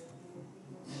address.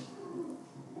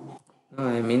 Now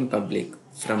I am in public.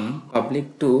 From public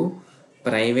to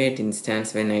private instance,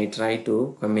 when I try to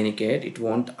communicate, it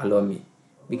won't allow me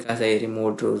because I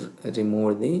remove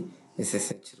the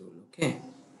SSH rule. Okay,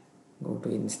 go to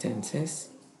instances,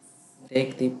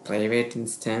 take the private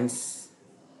instance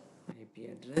IP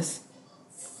address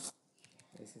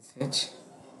SSH.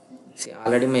 See,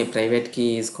 already my private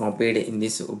key is copied in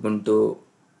this Ubuntu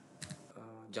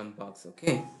jump box.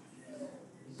 Okay, -i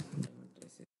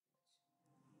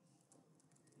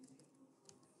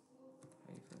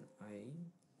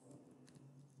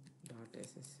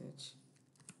 .ssh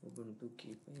ubuntu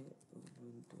keypay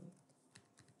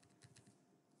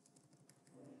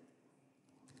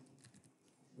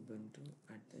ubuntu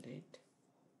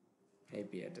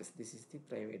 @IP address. This is the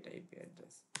private IP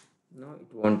address. Now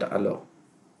it won't allow,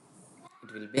 it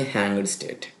will be hanged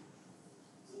state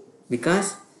because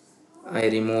I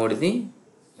removed the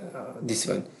this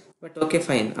one. But okay,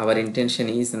 fine, our intention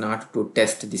is not to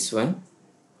test this one.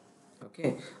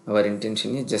 Okay, our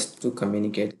intention is just to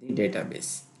communicate the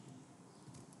database.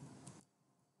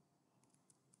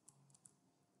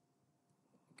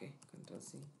 Okay, control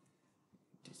C,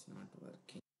 it is not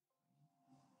working.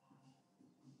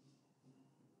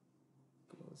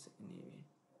 Close anyway.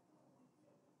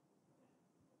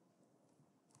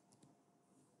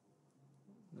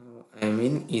 Now I am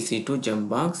in EC2 jump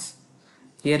box.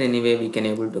 Here anyway we can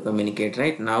able to communicate.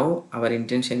 Right now our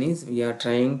intention is we are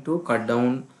trying to cut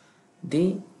down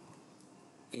the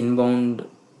inbound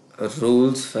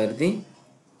rules for the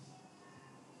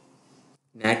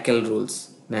NACL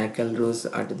rules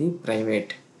at the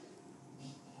private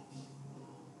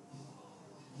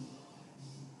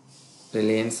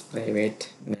Reliance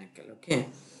private NACL. Okay.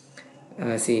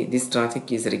 See, this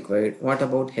traffic is required. What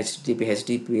about HTTP,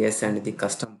 HTTPS and the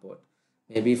custom port?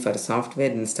 Maybe for software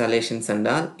installations and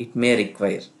all, it may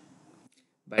require.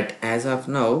 But as of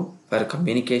now, for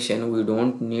communication, we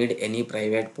don't need any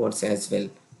private ports as well.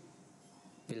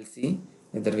 We'll see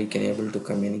whether we can able to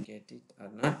communicate it or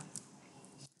not.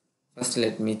 First,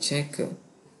 let me check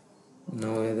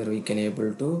now whether we can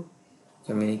able to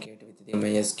communicate with the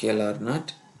MySQL or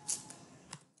not.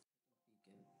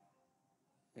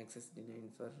 Access denied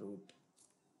for root.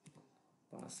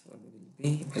 Password will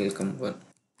be welcome one.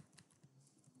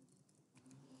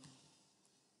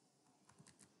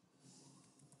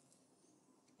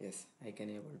 Yes, I can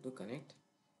able to connect.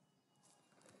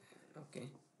 Okay,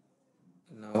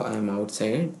 now I am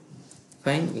outside.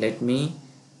 Fine, let me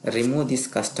remove this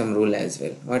custom rule as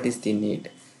well. What is the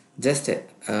need? Just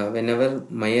whenever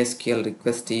MySQL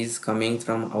request is coming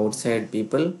from outside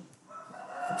people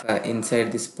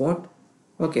inside this port,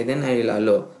 okay, then I will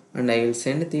allow and I will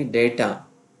send the data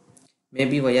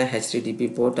maybe via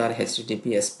HTTP port or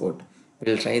HTTPS port.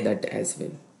 We'll try that as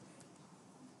well.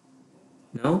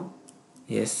 Now,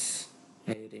 yes,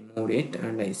 I removed it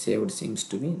and I saved, seems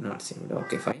to be not saved.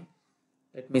 Okay, fine.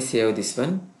 Let me save this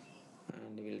one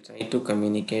and we'll try to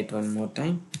communicate one more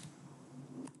time.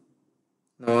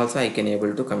 Now also I can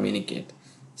able to communicate.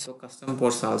 So custom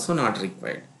ports also not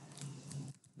required.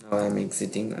 Now I am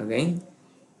exiting again.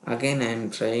 Again I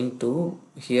am trying to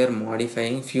here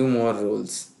modifying few more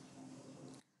rules.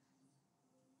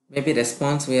 Maybe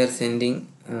response we are sending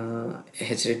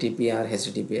HTTP or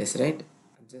HTTPS, right?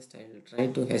 Just I will try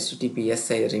to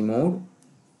HTTPS I removed.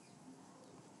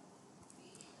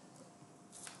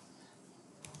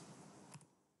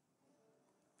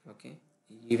 Okay,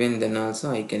 even then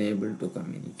also I can able to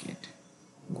communicate.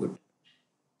 Good.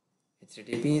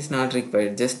 HTTP is not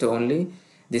required, just only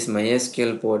this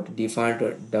MySQL port default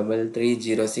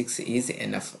 3306 is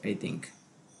enough, I think.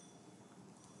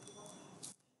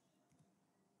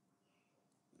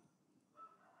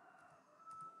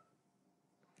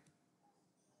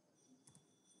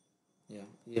 Yeah,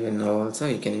 even now also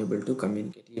you can able to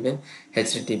communicate. Even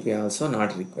HTTP also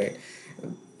not required.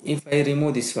 If I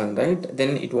remove this one, right,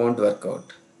 then it won't work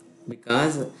out,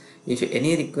 because if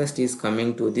any request is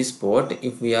coming to this port,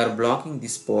 if we are blocking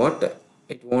this port,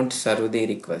 it won't serve the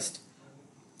request.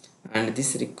 And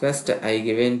this request I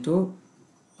given to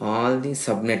all the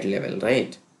subnet level,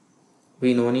 right?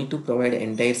 We no need to provide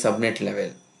entire subnet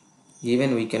level.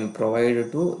 Even we can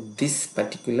provide to this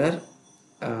particular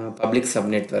public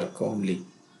subnetwork only.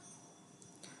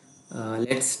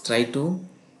 Let's try to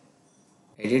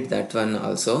edit that one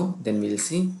also, then we'll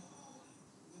see.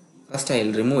 First I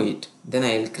will remove it, then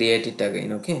I will create it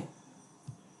again. Okay,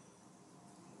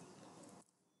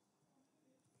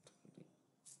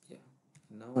 yeah,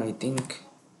 now I think,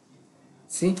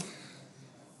 see,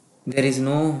 there is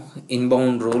no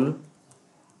inbound rule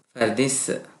for this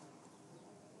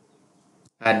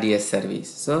RDS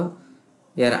service, so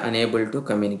we are unable to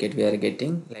communicate. We are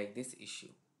getting like this issue.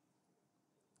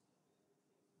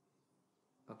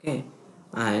 Okay,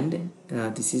 and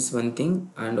this is one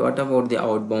thing. And what about the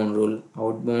outbound rule?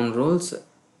 Outbound rules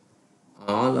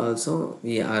all also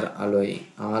we are allowing,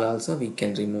 all also we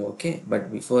can remove. Okay,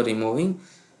 but before removing,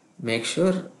 make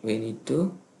sure we need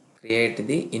to create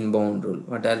the inbound rule.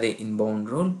 What are the inbound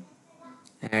rule?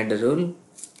 Add rule,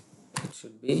 it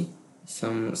should be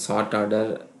some sort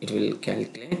order, it will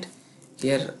calculate.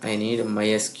 Here I need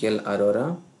MySQL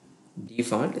Aurora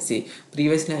default. See,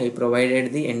 previously I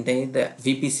provided the entire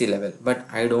VPC level, but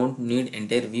I don't need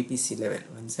entire VPC level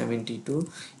 172.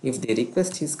 If the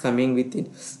request is coming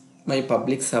within my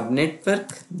public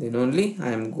subnetwork, then only I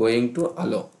am going to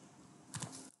allow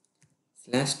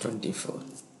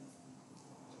 /24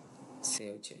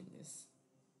 save changes.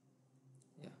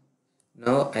 Yeah,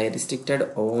 now I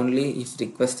restricted only if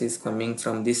request is coming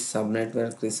from this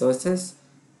subnetwork resources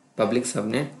public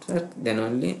subnetwork, then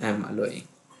only I am allowing.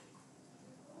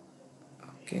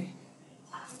 Okay,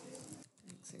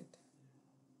 that's it.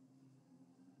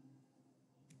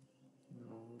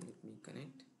 Now let me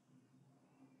connect.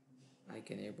 I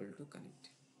can able to connect.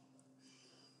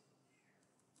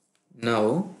 Now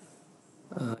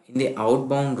in the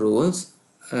outbound rules,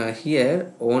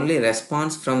 here only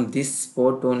response from this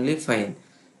port only fine.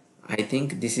 I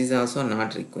think this is also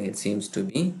not required, seems to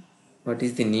be. What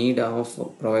is the need of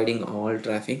providing all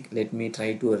traffic? Let me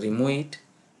try to remove it,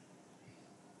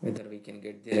 whether we can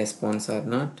get the response or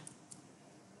not.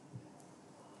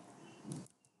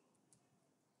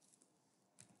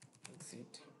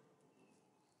 Exit.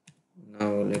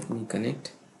 Now let me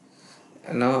connect.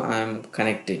 Now I am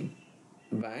connecting,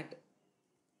 but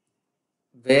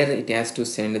where it has to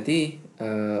send the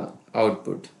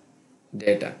output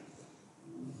data.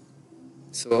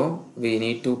 So we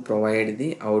need to provide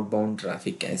the outbound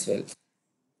traffic as well,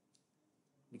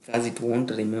 because it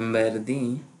won't remember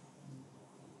the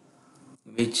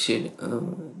which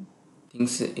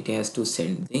things it has to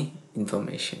send the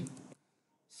information.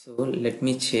 So let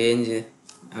me change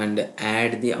and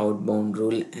add the outbound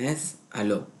rule as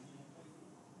allow.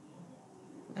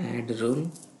 Add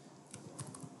rule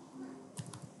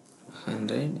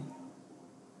 100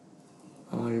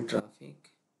 all traffic.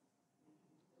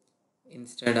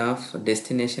 Instead of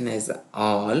destination as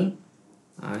all,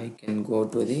 I can go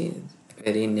to the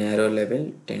very narrow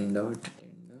level 10 dot 10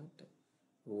 dot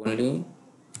only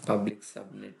public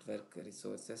subnetwork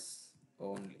resources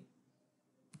only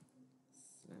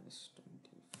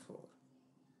 /24.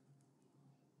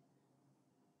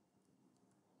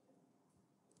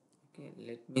 Okay,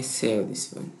 let me save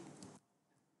this one.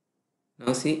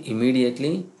 Now see,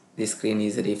 immediately the screen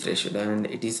is refreshed and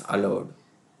it is allowed.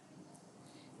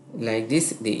 Like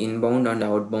this, the inbound and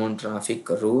outbound traffic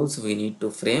rules we need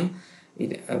to frame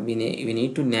it. We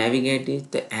need to navigate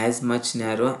it as much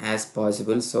narrow as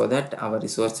possible so that our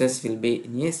resources will be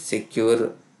in a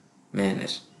secure manner.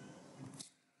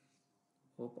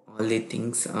 Hope all the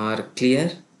things are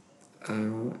clear.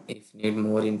 If need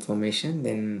more information,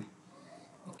 then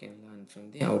you can learn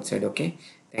from the outside. Okay,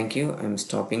 thank you. I'm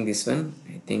stopping this one.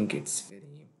 I think it's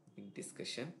very big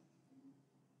discussion.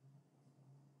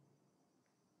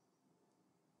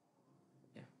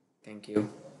 Yeah, thank you.